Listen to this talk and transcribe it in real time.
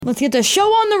Let's get the show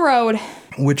on the road.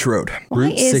 Which road?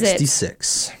 Route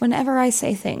 66. Whenever I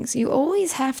say things, you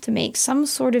always have to make some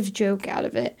sort of joke out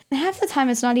of it. And half the time,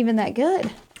 it's not even that good.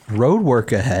 Road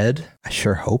work ahead. I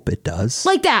sure hope it does.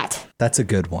 Like that. That's a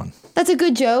good one. That's a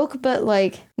good joke, but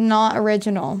like not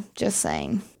original. Just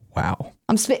saying. Wow.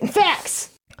 I'm spitting facts.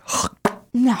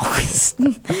 No.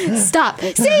 Stop.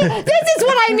 See, this is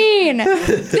what I mean.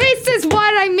 This is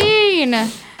what I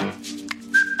mean.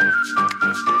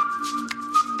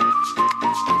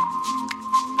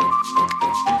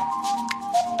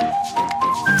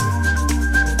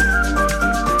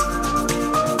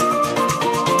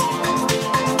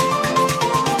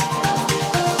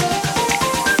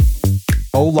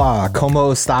 Hola,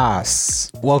 ¿cómo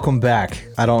estás? Welcome back.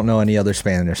 I don't know any other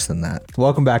Spanish than that.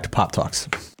 Welcome back to Pop Talks.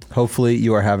 Hopefully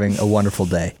you are having a wonderful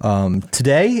day.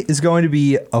 Today is going to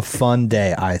be a fun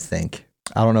day, I think.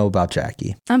 I don't know about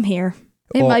Jackie. I'm here.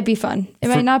 It might be fun. It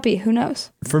might not be. Who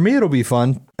knows? For me, it'll be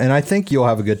fun. And I think you'll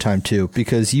have a good time too,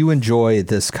 because you enjoy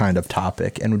this kind of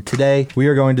topic. And today we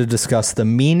are going to discuss the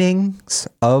meanings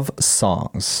of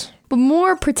songs. But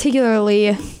more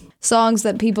particularly, songs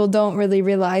that people don't really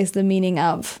realize the meaning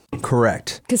of.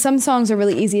 Correct. Because some songs are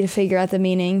really easy to figure out the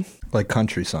meaning. Like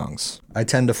country songs. I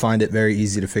tend to find it very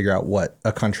easy to figure out what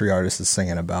a country artist is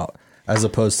singing about, as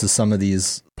opposed to some of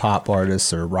these pop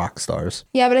artists or rock stars.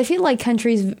 Yeah, but I feel like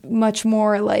country's much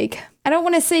more like, I don't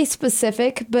want to say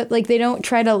specific, but like they don't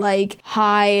try to like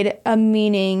hide a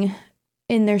meaning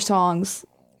in their songs.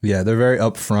 Yeah, they're very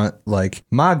upfront. Like,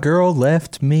 my girl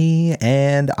left me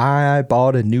and I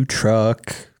bought a new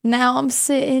truck. Now I'm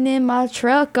sitting in my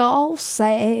truck all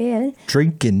sad.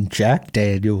 Drinking Jack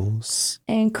Daniels.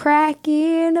 And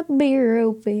cracking a beer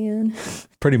open.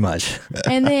 Pretty much.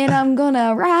 And then I'm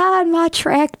gonna ride my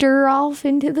tractor off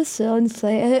into the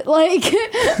sunset. Like,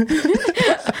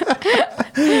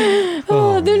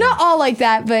 they're not all like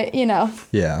that, but you know.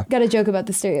 Yeah. Got a joke about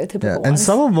the stereotypical ones. And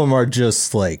some of them are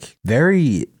just like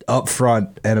very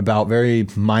upfront and about very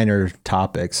minor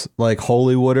topics. Like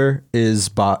Holy Water is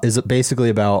basically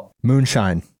about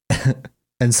moonshine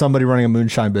and somebody running a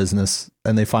moonshine business,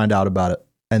 and they find out about it.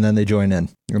 And then they join in.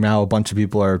 And now a bunch of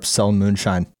people are selling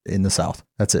moonshine in the South.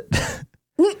 That's it.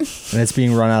 And it's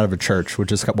being run out of a church,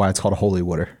 which is why it's called Holy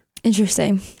Water.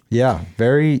 Interesting. Yeah.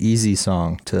 Very easy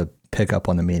song to pick up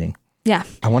on the meaning. Yeah.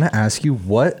 I want to ask you,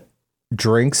 what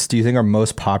drinks do you think are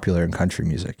most popular in country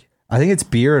music? I think it's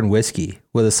beer and whiskey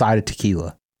with a side of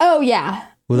tequila. Oh, yeah.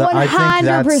 Well,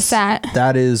 100%. I think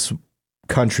that is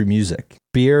country music.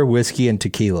 Beer, whiskey, and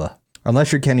tequila.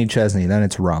 Unless you're Kenny Chesney, then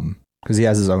it's rum. Because he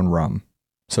has his own rum.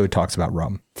 So he talks about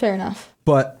rum. Fair enough.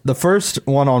 But the first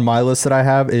one on my list that I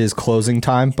have is Closing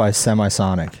Time by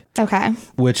Semisonic. Okay.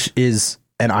 Which is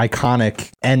an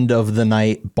iconic end of the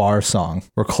night bar song.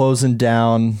 We're closing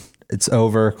down. It's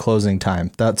over. Closing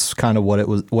time. That's kind of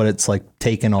what it's like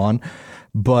taken on.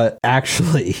 But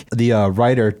actually, the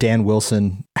writer, Dan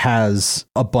Wilson, has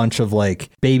a bunch of like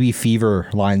baby fever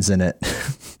lines in it.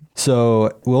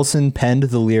 So Wilson penned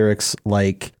the lyrics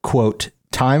like, quote,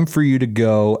 "Time for you to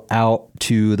go out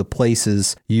to the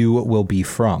places you will be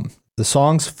from." The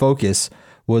song's focus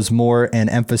was more an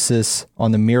emphasis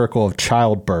on the miracle of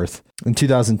childbirth. In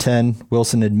 2010,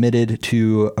 Wilson admitted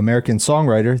to American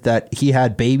Songwriter that he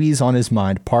had babies on his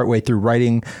mind partway through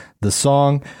writing the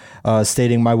song,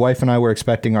 stating, "My wife and I were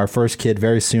expecting our first kid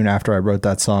very soon after I wrote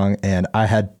that song, and I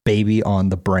had baby on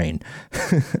the brain."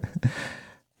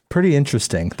 Pretty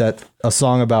interesting that a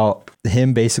song about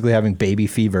him basically having baby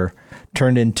fever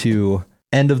turned into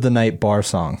end of the night bar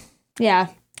song. Yeah.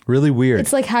 Really weird.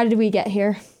 It's like, how did we get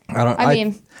here? I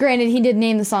mean, granted, he did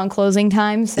name the song Closing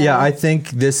Time. So. Yeah, I think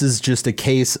this is just a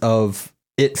case of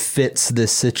it fits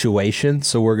this situation,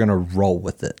 so we're going to roll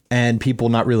with it. And people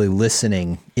not really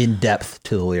listening in depth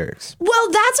to the lyrics.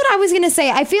 Well, that's what I was going to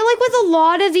say. I feel like with a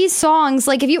lot of these songs,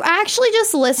 like if you actually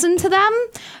just listen to them,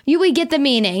 you would get the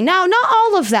meaning. Now, not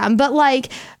all of them, but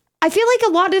like, I feel like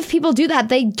a lot of people do that.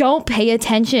 They don't pay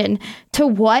attention to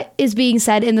what is being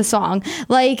said in the song.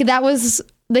 Like that was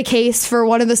the case for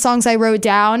one of the songs I wrote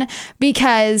down,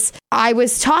 because I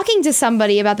was talking to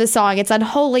somebody about the song. It's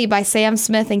Unholy by Sam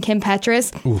Smith and Kim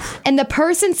Petras. Oof. And the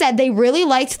person said they really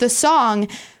liked the song,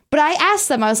 but I asked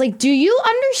them, I was like, do you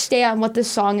understand what this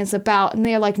song is about? And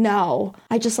they're like, no,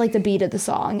 I just like the beat of the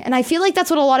song. And I feel like that's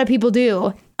what a lot of people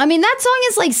do. I mean, that song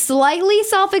is like slightly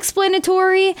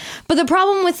self-explanatory, but the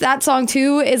problem with that song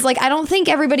too is like, I don't think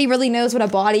everybody really knows what a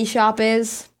body shop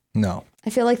is. No. I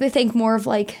feel like they think more of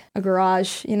like a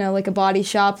garage, you know, like a body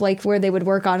shop, like where they would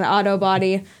work on an auto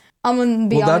body. I'm going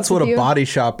to be honest with you. Well, that's what a body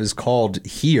shop is called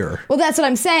here. Well, that's what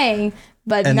I'm saying,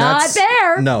 but not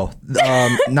there. No,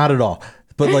 not at all.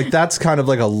 But like that's kind of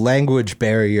like a language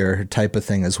barrier type of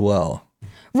thing as well.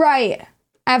 Right.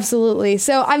 Absolutely.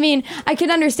 So, I mean, I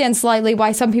can understand slightly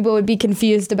why some people would be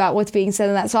confused about what's being said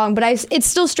in that song, but it's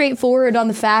still straightforward on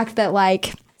the fact that,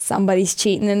 like, somebody's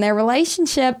cheating in their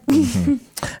relationship. Mm-hmm.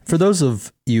 For those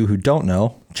of you who don't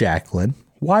know, Jacqueline,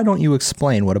 why don't you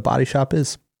explain what a body shop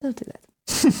is? Don't do that.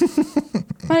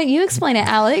 Why don't you explain it,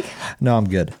 Alec? No, I'm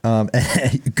good.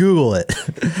 Google it.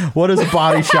 What is a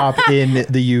body shop in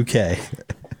the UK?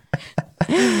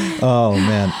 Oh,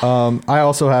 man. I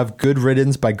also have Good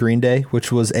Riddance by Green Day,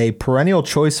 which was a perennial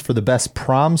choice for the best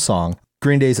prom song.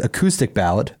 Green Day's acoustic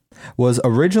ballad was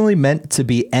originally meant to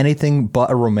be anything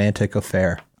but a romantic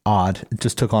affair. Odd. It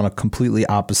just took on a completely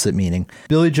opposite meaning.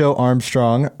 Billie Joe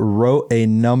Armstrong wrote a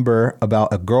number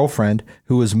about a girlfriend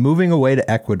who was moving away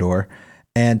to Ecuador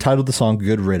and titled the song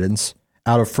Good Riddance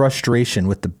out of frustration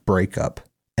with the breakup.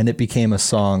 And it became a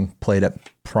song played at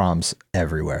proms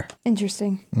everywhere.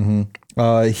 Interesting.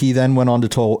 Mm-hmm. He then went on to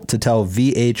tell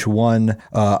VH1,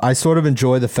 I sort of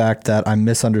enjoy the fact that I'm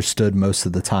misunderstood most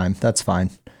of the time. That's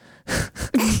fine.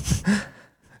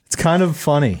 It's kind of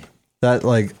funny that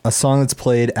like a song that's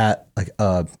played at like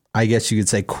I guess you could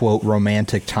say, quote,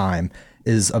 romantic time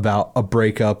is about a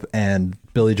breakup and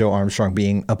Billie Joe Armstrong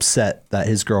being upset that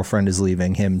his girlfriend is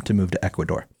leaving him to move to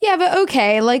Ecuador. Yeah, but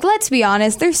okay, like, let's be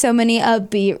honest. There's so many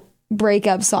upbeat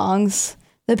breakup songs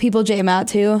that people jam out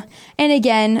to. And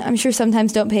again, I'm sure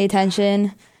sometimes don't pay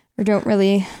attention or don't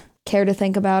really care to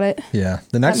think about it. Yeah.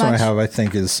 The next one I have, I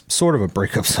think, is sort of a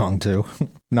breakup song, too.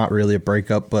 Not really a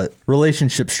breakup, but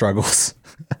relationship struggles.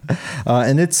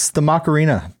 And it's The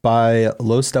Macarena by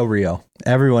Los Del Rio.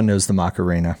 Everyone knows The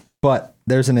Macarena. But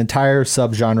there's an entire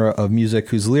subgenre of music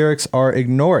whose lyrics are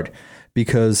ignored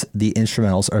because the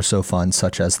instrumentals are so fun,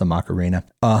 such as the Macarena.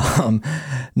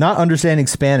 Not understanding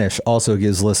Spanish also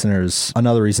gives listeners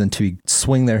another reason to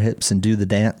swing their hips and do the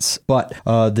dance. But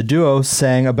the duo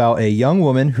sang about a young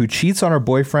woman who cheats on her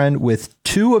boyfriend with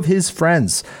two of his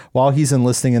friends while he's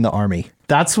enlisting in the army.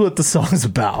 That's what the song's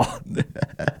about. Why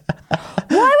would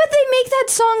they make that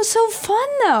song so fun,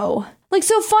 though? Like,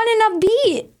 so fun and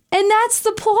upbeat. And that's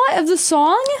the plot of the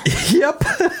song? Yep.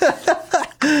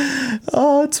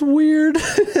 Oh, it's weird.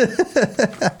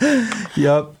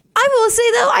 Yep. I will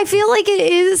say, though, I feel like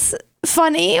it is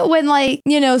funny when, like,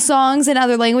 you know, songs in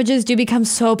other languages do become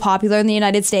so popular in the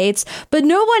United States, but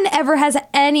no one ever has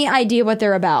any idea what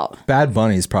they're about. Bad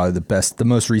Bunny is probably the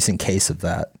most recent case of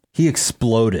that. He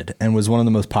exploded and was one of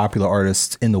the most popular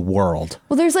artists in the world.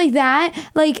 Well, there's like that.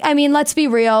 Like, I mean, let's be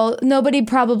real. Nobody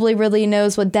probably really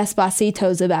knows what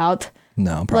Despacito's about.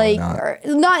 No, probably not.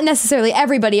 Not necessarily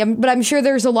everybody, but I'm sure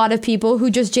there's a lot of people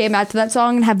who just jam out to that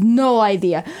song and have no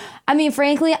idea. I mean,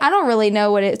 frankly, I don't really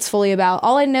know what it's fully about.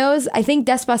 All I know is I think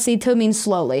Despacito means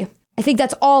slowly. I think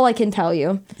that's all I can tell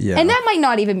you. Yeah. And that might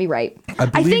not even be right.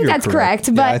 I think that's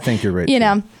correct. But yeah, I think you're right. You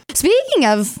know, speaking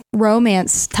of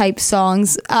romance type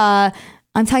songs, I'm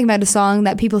talking about a song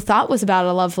that people thought was about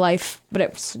a love life, but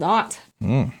it was not.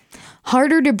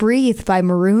 Harder to Breathe by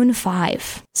Maroon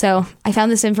 5. So I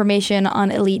found this information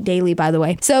on Elite Daily, by the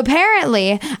way. So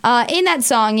apparently in that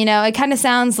song, you know, it kind of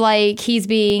sounds like he's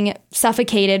being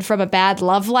suffocated from a bad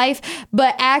love life.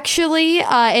 But actually,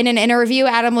 in an interview,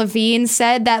 Adam Levine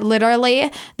said that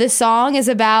literally the song is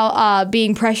about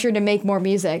being pressured to make more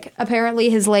music.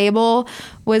 Apparently his label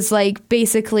was like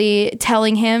basically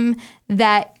telling him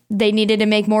that they needed to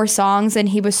make more songs. And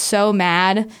he was so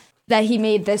mad that he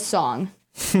made this song.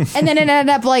 And then it ended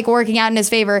up like working out in his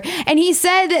favor. And he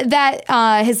said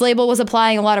that his label was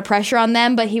applying a lot of pressure on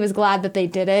them, but he was glad that they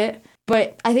did it.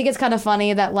 But I think it's kind of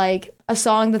funny that like a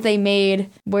song that they made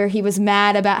where he was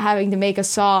mad about having to make a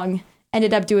song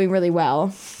ended up doing really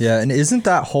well. Yeah. And isn't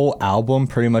that whole album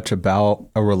pretty much about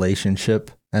a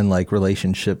relationship and like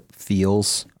relationship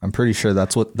feels? I'm pretty sure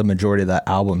that's what the majority of that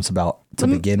album's about to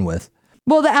begin with.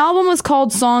 Well, the album was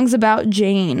called Songs About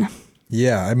Jane.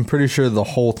 Yeah, I'm pretty sure the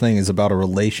whole thing is about a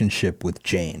relationship with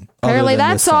Jane. Apparently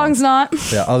that song's not.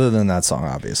 Yeah, other than that song,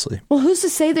 obviously. Well, who's to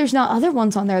say there's not other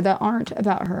ones on there that aren't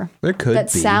about her? There could be. That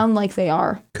sound like they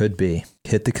are. Could be.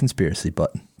 Hit the conspiracy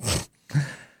button. I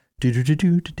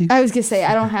was going to say,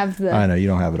 I don't have the... I know, you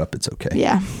don't have it up. It's okay.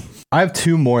 Yeah. I have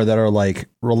two more that are like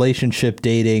relationship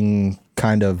dating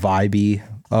kind of vibey.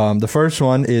 The first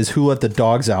one is Who Let the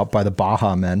Dogs Out by the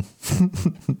Baha Men.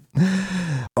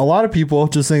 A lot of people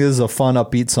just think this is a fun,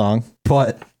 upbeat song,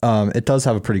 but it does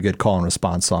have a pretty good call and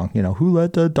response song. You know, who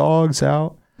let the dogs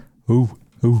out? Who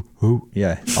Ooh,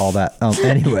 yeah, all that.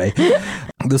 Anyway,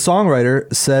 the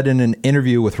songwriter said in an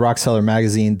interview with Rockseller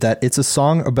magazine that it's a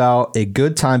song about a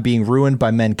good time being ruined by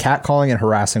men catcalling and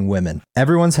harassing women.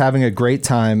 Everyone's having a great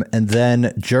time, and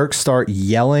then jerks start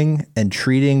yelling and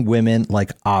treating women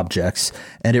like objects,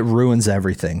 and it ruins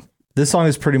everything. This song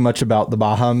is pretty much about the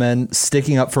Baja Men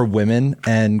sticking up for women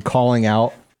and calling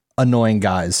out annoying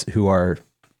guys who are,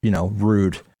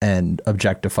 rude and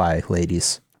objectify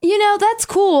ladies. That's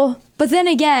cool. But then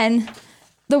again,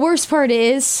 the worst part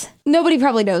is nobody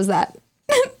probably knows that.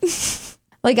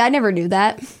 Like, I never knew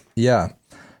that. Yeah.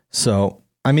 So,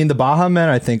 the Baja Men,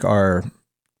 I think, are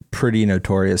pretty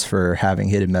notorious for having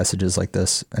hidden messages like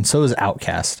this. And so is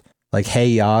Outkast. Like, Hey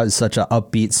Ya is such an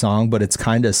upbeat song, but it's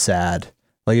kind of sad.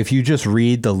 Like, if you just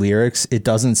read the lyrics, it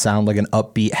doesn't sound like an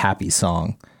upbeat, happy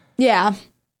song. Yeah.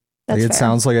 That's it fair.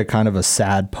 sounds like a kind of a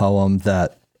sad poem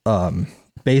that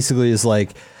basically is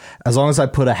like, as long as I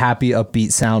put a happy,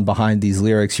 upbeat sound behind these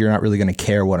lyrics, you're not really going to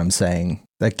care what I'm saying.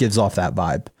 That gives off that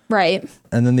vibe. Right.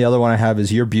 And then the other one I have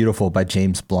is You're Beautiful by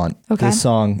James Blunt. Okay. This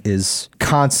song is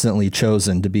constantly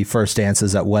chosen to be first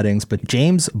dances at weddings, but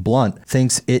James Blunt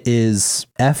thinks it is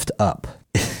effed up.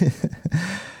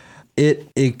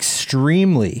 It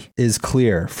extremely is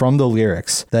clear from the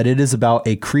lyrics that it is about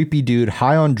a creepy dude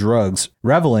high on drugs,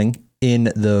 reveling in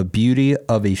the beauty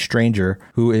of a stranger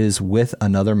who is with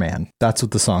another man. That's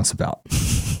what the song's about.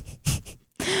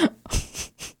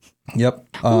 Yep.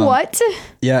 What?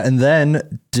 Yeah, and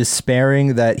then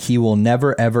despairing that he will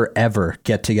never, ever, ever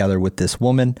get together with this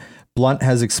woman, Blunt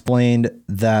has explained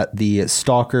that the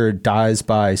stalker dies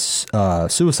by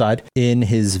suicide in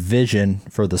his vision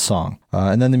for the song.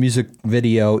 And then the music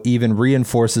video even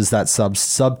reinforces that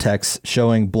subtext,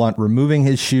 showing Blunt removing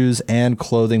his shoes and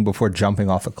clothing before jumping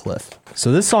off a cliff.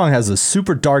 So this song has a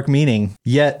super dark meaning,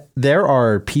 yet there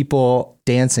are people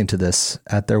dancing to this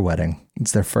at their wedding.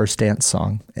 It's their first dance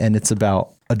song, and it's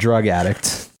about a drug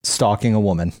addict stalking a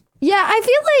woman. Yeah, I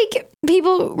feel like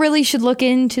people really should look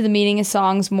into the meaning of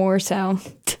songs more so.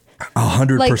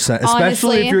 100%. Especially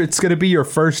honestly, if it's going to be your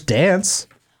first dance.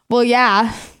 Well,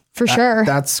 yeah, for sure.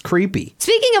 That's creepy.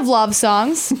 Speaking of love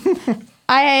songs,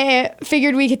 I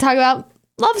figured we could talk about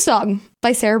Love Song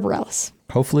by Sarah Bareilles.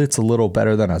 Hopefully it's a little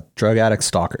better than a drug addict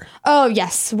stalker. Oh,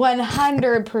 yes,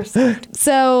 100%.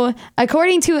 So,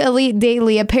 according to Elite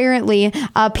Daily, apparently,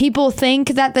 people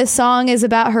think that this song is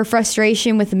about her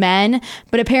frustration with men,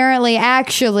 but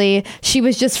actually, she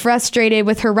was just frustrated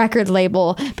with her record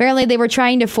label. Apparently, they were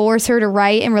trying to force her to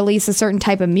write and release a certain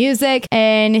type of music,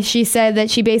 and she said that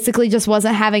she basically just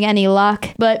wasn't having any luck.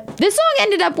 But this song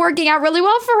ended up working out really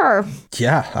well for her.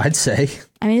 Yeah, I'd say.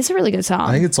 It's a really good song.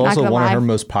 I think it's also one of her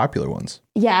most popular ones.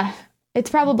 Yeah,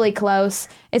 it's probably close.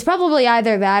 It's probably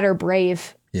either that or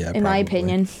Brave, in my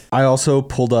opinion. I also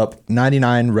pulled up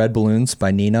 99 Red Balloons by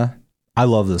Nina. I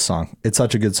love this song. It's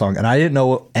such a good song. And I didn't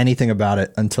know anything about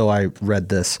it until I read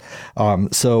this.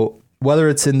 So whether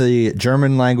it's in the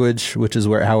German language, which is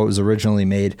how it was originally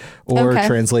made, or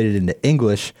translated into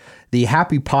English, the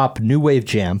happy pop new wave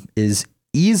jam is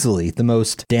easily the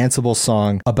most danceable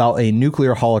song about a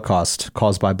nuclear holocaust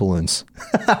caused by balloons.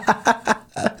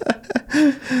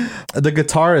 The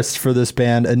guitarist for this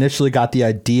band initially got the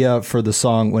idea for the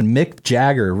song when Mick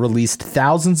Jagger released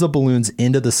thousands of balloons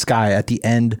into the sky at the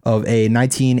end of a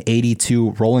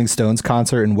 1982 Rolling Stones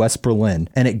concert in West Berlin.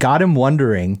 And it got him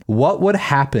wondering what would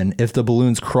happen if the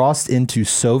balloons crossed into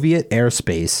Soviet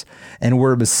airspace and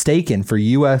were mistaken for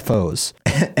UFOs.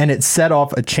 And it set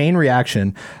off a chain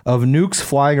reaction of nukes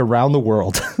flying around the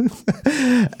world.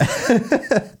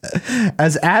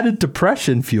 As added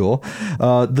depression fuel,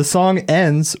 the song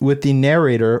ends with the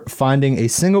narrator finding a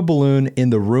single balloon in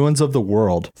the ruins of the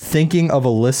world, thinking of a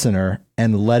listener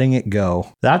and letting it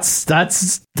go. That's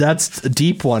a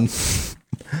deep one.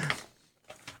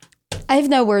 I have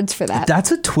no words for that.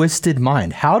 That's a twisted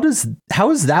mind. How is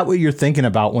that what you're thinking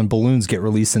about when balloons get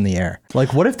released in the air?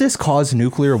 Like, what if this caused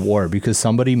nuclear war because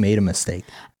somebody made a mistake?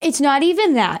 It's not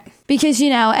even that. Because,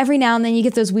 every now and then you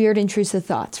get those weird intrusive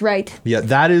thoughts, right? Yeah,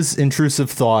 that is intrusive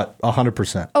thought,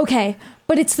 100%. Okay,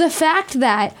 but it's the fact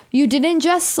that you didn't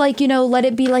just, let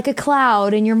it be like a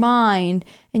cloud in your mind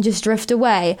and just drift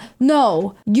away.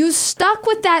 No, you stuck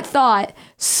with that thought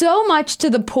so much to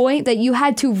the point that you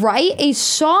had to write a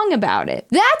song about it.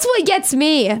 That's what gets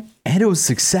me. And it was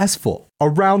successful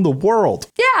around the world.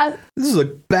 Yeah. This is a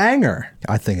banger.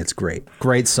 I think it's great.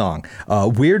 Great song.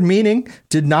 Weird Meaning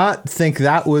did not think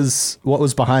that was what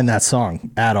was behind that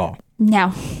song at all.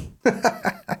 No.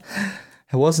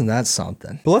 Wasn't that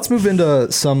something? But let's move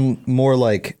into some more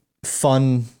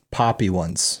fun poppy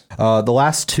ones. The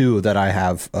last two that I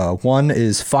have, one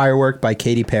is Firework by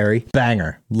Katy Perry.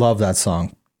 Banger. Love that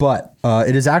song. But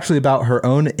it is actually about her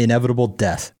own inevitable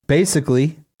death.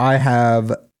 Basically, I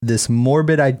have this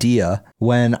morbid idea: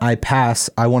 when I pass,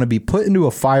 I want to be put into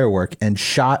a firework and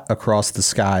shot across the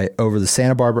sky over the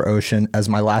Santa Barbara Ocean as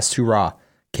my last hurrah,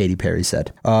 Katy Perry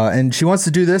said. And she wants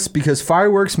to do this because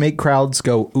fireworks make crowds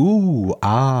go, ooh,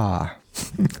 ah.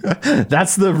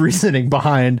 That's the reasoning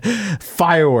behind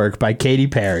Firework by Katy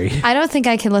Perry. I don't think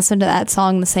I can listen to that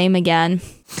song the same again.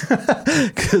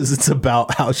 Because it's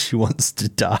about how she wants to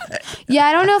die. Yeah,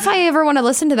 I don't know if I ever want to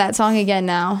listen to that song again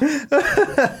now.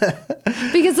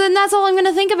 Because then that's all I'm going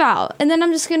to think about. And then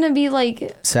I'm just going to be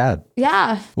like... sad.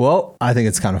 Yeah. Well, I think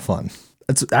it's kind of fun.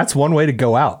 That's one way to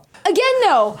go out. Again,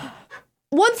 though,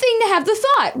 one thing to have the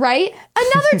thought, right?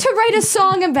 Another to write a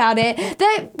song about it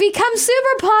that becomes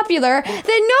super popular that no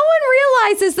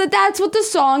one realizes that that's what the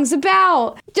song's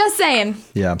about. Just saying.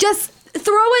 Yeah. Just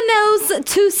throwing those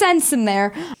 2 cents in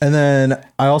there. And then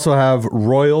I also have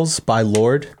Royals by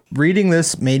Lorde. Reading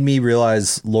this made me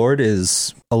realize Lorde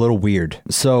is a little weird.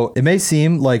 So it may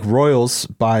seem like Royals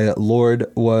by Lorde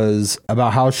was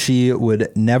about how she would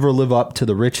never live up to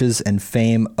the riches and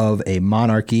fame of a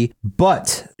monarchy,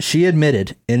 but she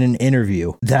admitted in an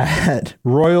interview that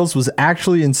Royals was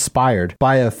actually inspired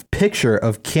by a picture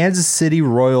of Kansas City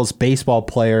Royals baseball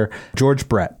player George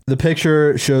Brett. The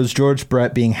picture shows George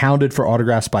Brett being hounded for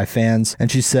autographs by fans,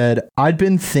 and she said, "I'd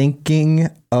been thinking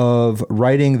of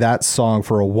writing that song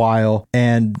for a while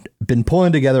and been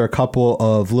pulling together a couple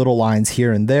of little lines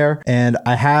here and there. And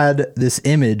I had this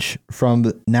image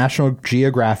from National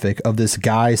Geographic of this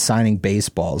guy signing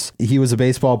baseballs. He was a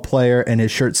baseball player and his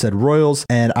shirt said Royals.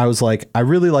 And I was like, I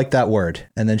really like that word."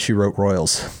 And then she wrote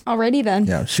Royals. Alrighty then.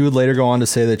 Yeah. She would later go on to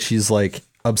say that she's like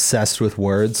obsessed with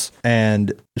words,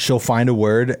 and she'll find a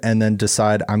word and then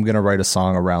decide, I'm going to write a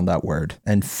song around that word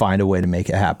and find a way to make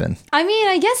it happen. I mean,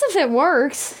 I guess if it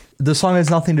works. The song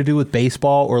has nothing to do with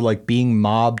baseball or like being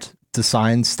mobbed to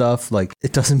sign stuff. Like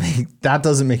that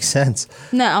doesn't make sense.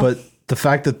 No. But the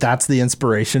fact that that's the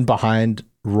inspiration behind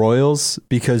Royals,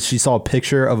 because she saw a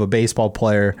picture of a baseball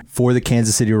player for the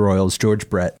Kansas City Royals, George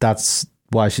Brett, that's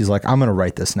why she's like, I'm going to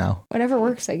write this now. Whatever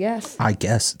works, I guess. I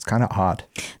guess. It's kind of odd.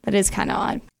 That is kind of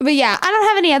odd. But yeah, I don't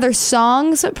have any other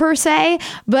songs per se,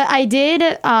 but I did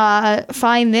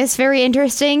find this very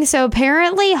interesting. So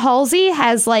apparently Halsey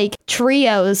has like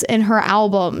trios in her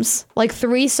albums, like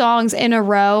 3 songs in a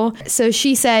row. So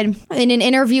she said in an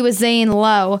interview with Zane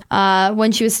Lowe,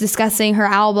 when she was discussing her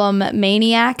album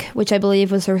Maniac, which I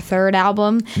believe was her 3rd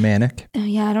album. Manic.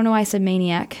 Yeah, I don't know why I said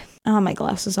Maniac. Oh, my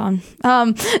glasses on.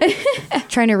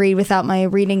 Trying to read without my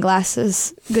reading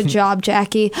glasses. Good job,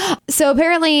 Jackie. So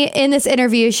apparently in this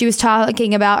interview, she was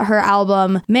talking about her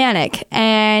album Manic.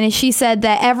 And she said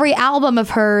that every album of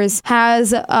hers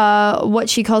has what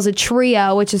she calls a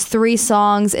trio, which is 3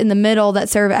 songs in the middle that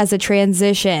serve as a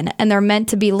transition. And they're meant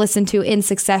to be listened to in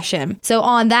succession. So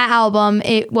on that album,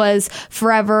 it was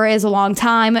Forever is a Long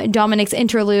Time, Dominic's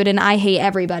Interlude, and I Hate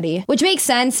Everybody. Which makes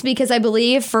sense because I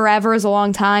believe Forever is a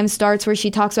Long Time starts where she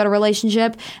talks about a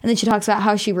relationship and then she talks about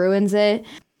how she ruins it.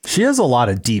 She has a lot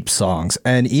of deep songs,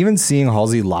 and even seeing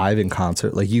Halsey live in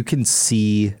concert, like you can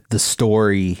see the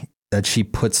story that she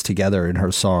puts together in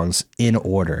her songs in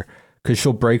order, because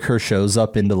she'll break her shows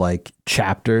up into like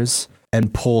chapters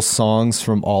and pull songs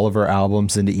from all of her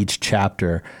albums into each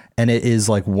chapter. And it is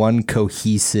like one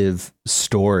cohesive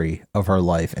story of her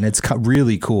life. And it's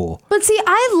really cool. But see,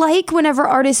 I like whenever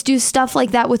artists do stuff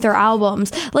like that with their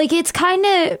albums. Like it's kind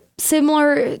of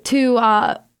similar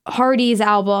to Hardy's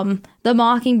album, The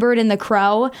Mockingbird and the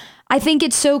Crow. I think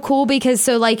it's so cool because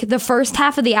like the first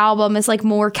half of the album is like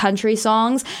more country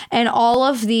songs and all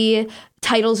of the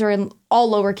titles are in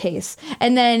all lowercase.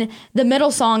 And then the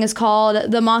middle song is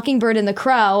called The Mockingbird and the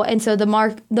Crow. And so the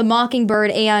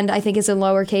Mockingbird and I think is in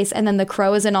lowercase and then the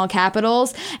Crow is in all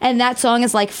capitals. And that song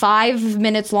is like 5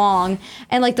 minutes long.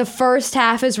 And like the first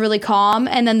half is really calm.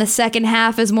 And then the second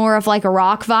half is more of like a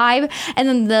rock vibe. And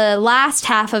then the last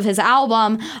half of his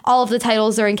album, all of the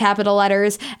titles are in capital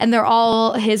letters and they're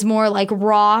all his more like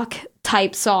rock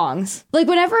type songs. Like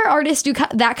whenever artists do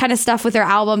that kind of stuff with their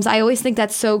albums, I always think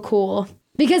that's so cool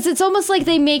because it's almost like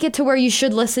they make it to where you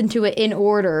should listen to it in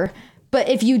order. But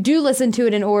if you do listen to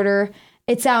it in order,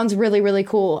 it sounds really, really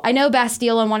cool. I know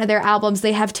Bastille on one of their albums,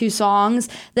 they have 2 songs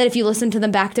that if you listen to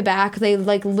them back to back, they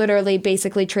like literally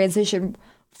basically transition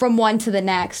from one to the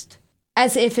next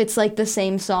as if it's like the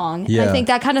same song. Yeah. I think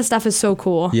that kind of stuff is so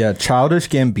cool. Yeah, Childish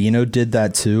Gambino did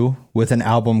that too with an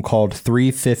album called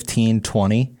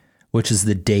 3/15/20. Which is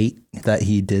the date that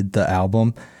he did the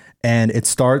album. And it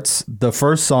starts, the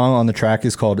first song on the track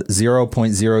is called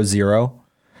 0.00.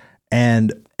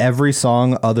 And every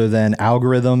song other than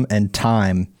Algorithm and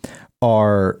Time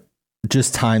are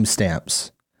just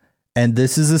timestamps. And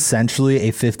this is essentially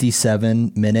a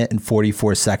 57-minute and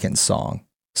 44-second song.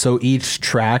 So each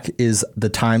track is the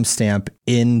timestamp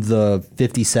in the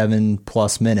 57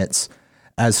 plus minutes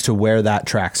as to where that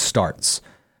track starts.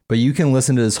 But you can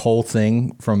listen to this whole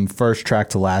thing from first track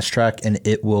to last track, and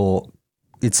it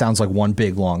sounds like one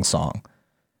big long song.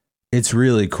 It's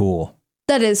really cool.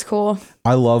 That is cool.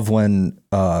 I love when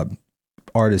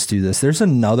artists do this. There's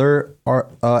another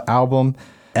album,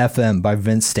 FM by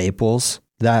Vince Staples,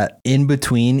 that in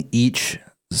between each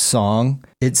song,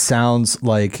 it sounds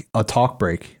like a talk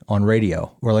break on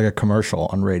radio or like a commercial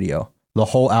on radio. The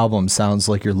whole album sounds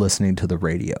like you're listening to the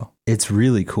radio. It's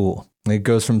really cool. It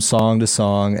goes from song to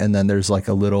song, and then there's like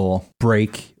a little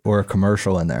break or a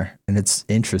commercial in there, and it's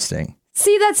interesting.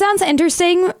 See, that sounds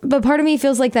interesting, but part of me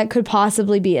feels like that could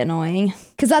possibly be annoying.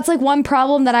 Because that's like one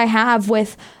problem that I have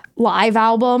with live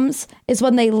albums is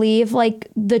when they leave like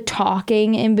the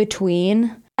talking in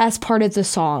between as part of the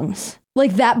songs.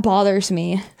 Like that bothers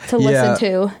me to listen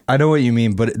to. I know what you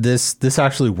mean, but this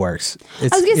actually works.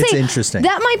 It's interesting.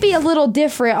 That might be a little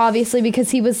different, obviously, because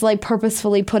he was like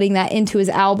purposefully putting that into his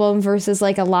album versus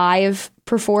like a live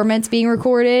performance being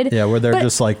recorded. Yeah, where they're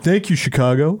just like, thank you,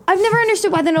 Chicago. I've never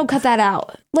understood why they don't cut that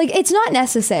out. Like, it's not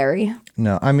necessary.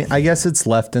 No, I mean, I guess it's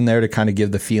left in there to kind of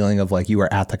give the feeling of like you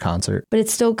were at the concert. But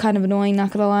it's still kind of annoying,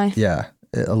 not gonna lie. Yeah,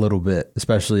 a little bit,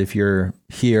 especially if you're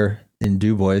here in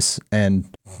Du Bois and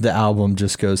the album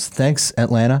just goes, thanks,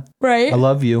 Atlanta. Right. I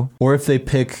love you. Or if they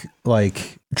pick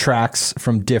like tracks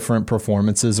from different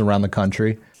performances around the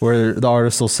country where the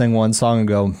artist will sing one song and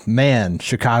go, man,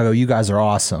 Chicago, you guys are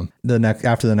awesome.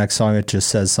 After the next song, it just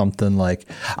says something like,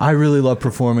 I really love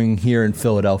performing here in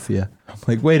Philadelphia. I'm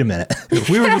like, wait a minute.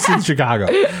 We were just in Chicago.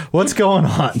 What's going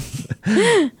on?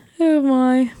 Oh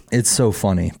my. It's so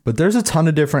funny. But there's a ton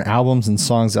of different albums and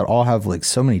songs that all have like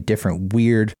so many different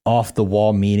weird off the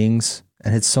wall meanings.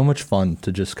 And it's so much fun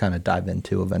to just kind of dive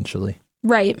into eventually.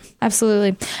 Right. Absolutely.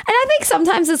 And I think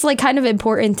sometimes it's like kind of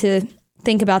important to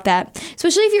think about that,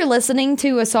 especially if you're listening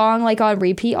to a song like on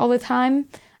repeat all the time.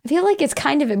 I feel like it's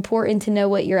kind of important to know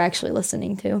what you're actually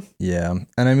listening to. Yeah.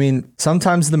 And I mean,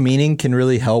 sometimes the meaning can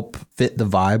really help fit the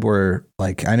vibe, where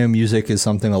like I know music is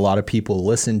something a lot of people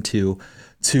listen to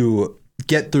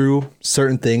get through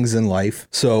certain things in life.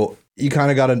 So you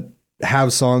kind of got to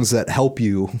have songs that help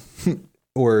you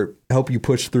or help you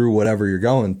push through whatever you're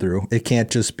going through. It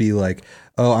can't just be like,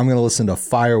 oh, I'm going to listen to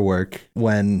Firework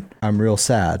when I'm real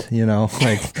sad, you know?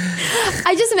 Like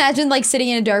I just imagine like sitting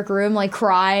in a dark room, like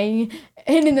crying,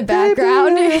 and in the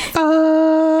background,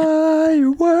 Firework.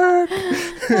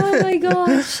 Oh my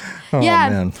gosh. Oh, yeah.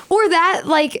 Man. Or that,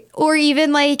 like, or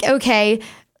even like, okay,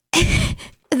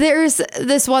 there's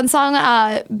this one song,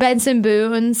 Benson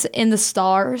Boone's In the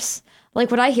Stars.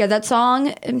 Like when I hear that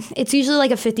song, it's usually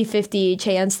like a 50-50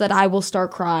 chance that I will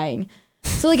start crying.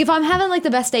 So like if I'm having like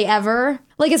the best day ever,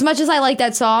 like as much as I like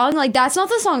that song, like that's not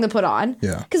the song to put on.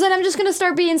 Yeah. Because then I'm just going to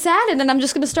start being sad and then I'm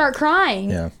just going to start crying.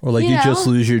 Yeah. Or like you just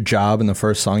lose your job and the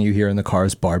first song you hear in the car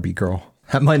is Barbie Girl.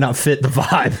 That might not fit the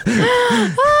vibe.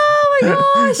 Oh my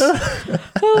gosh.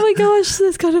 Oh my gosh.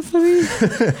 That's kind of funny.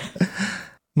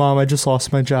 Mom, I just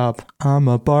lost my job. I'm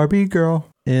a Barbie girl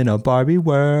in a Barbie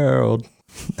world.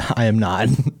 I am not.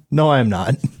 No, I am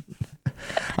not.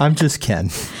 I'm just Ken.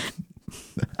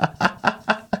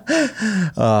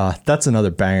 That's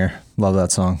another banger. Love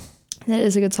that song. That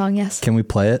is a good song, yes. Can we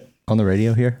play it on the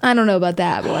radio here? I don't know about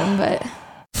that one, but...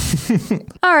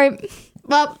 All right.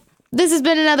 Well, this has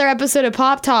been another episode of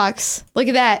Pop Talks. Look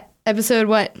at that. Episode,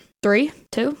 what? 3?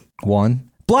 2?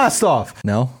 1. Blast off!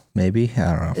 No? Maybe?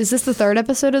 I don't know. Is this the 3rd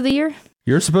episode of the year?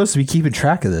 You're supposed to be keeping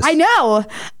track of this. I know.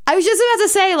 I was just about to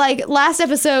say, like, last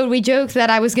episode, we joked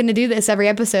that I was going to do this every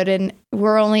episode, and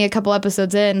we're only a couple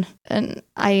episodes in, and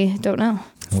I don't know.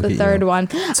 It's the 3rd one.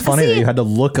 It's funny that you had to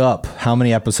look up how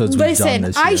many episodes we've done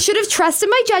this year. I should have trusted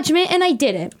my judgment, and I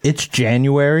didn't. It's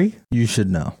January. You should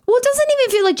know. Well, it doesn't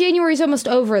even feel like January's almost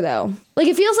over, though. Like,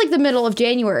 it feels like the middle of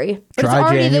January. But Dry it's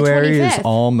already January the 25th. is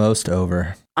almost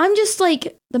over. I'm just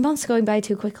like, the month's going by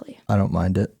too quickly. I don't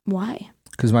mind it. Why?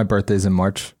 Because my birthday's in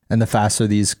March. And the faster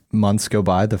these months go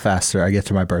by, the faster I get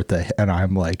to my birthday. And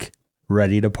I'm like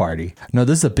ready to party. No,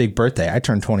 this is a big birthday. I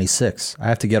turned 26. I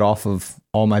have to get off of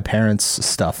all my parents'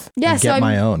 stuff and get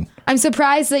my own. I'm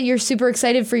surprised that you're super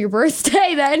excited for your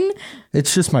birthday then.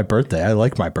 It's just my birthday. I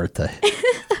like my birthday.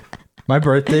 My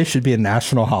birthday should be a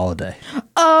national holiday.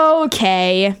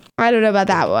 Okay. I don't know about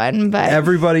that one, but...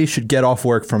 Everybody should get off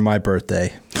work from my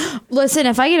birthday. Listen,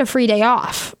 if I get a free day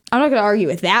off, I'm not going to argue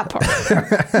with that part.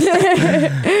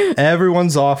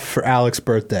 Everyone's off for Alec's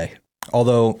birthday.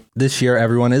 Although this year,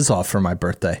 everyone is off for my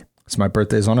birthday. So my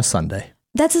birthday's on a Sunday.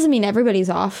 That doesn't mean everybody's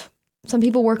off. Some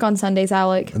people work on Sundays,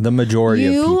 Alec. The majority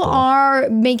of people. You are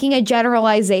making a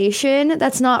generalization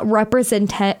that's not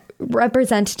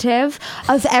representative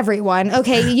of everyone.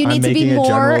 Okay, you need to be more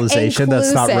generalization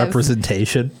inclusive. That's not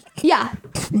representation. Yeah.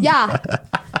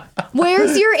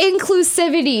 Where's your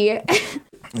inclusivity?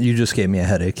 You just gave me a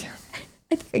headache.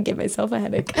 I think I give myself a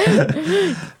headache.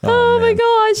 Oh my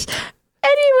gosh.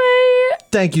 Anyway.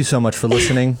 Thank you so much for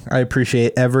listening. I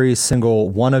appreciate every single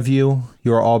one of you.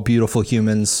 You are all beautiful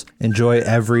humans. Enjoy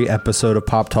every episode of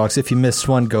Pop Talks. If you missed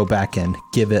one, go back and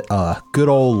give it a good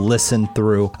old listen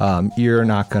through. You're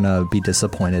not going to be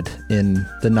disappointed in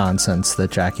the nonsense that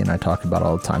Jackie and I talk about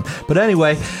all the time. But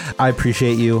anyway, I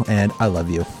appreciate you and I love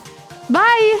you.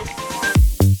 Bye.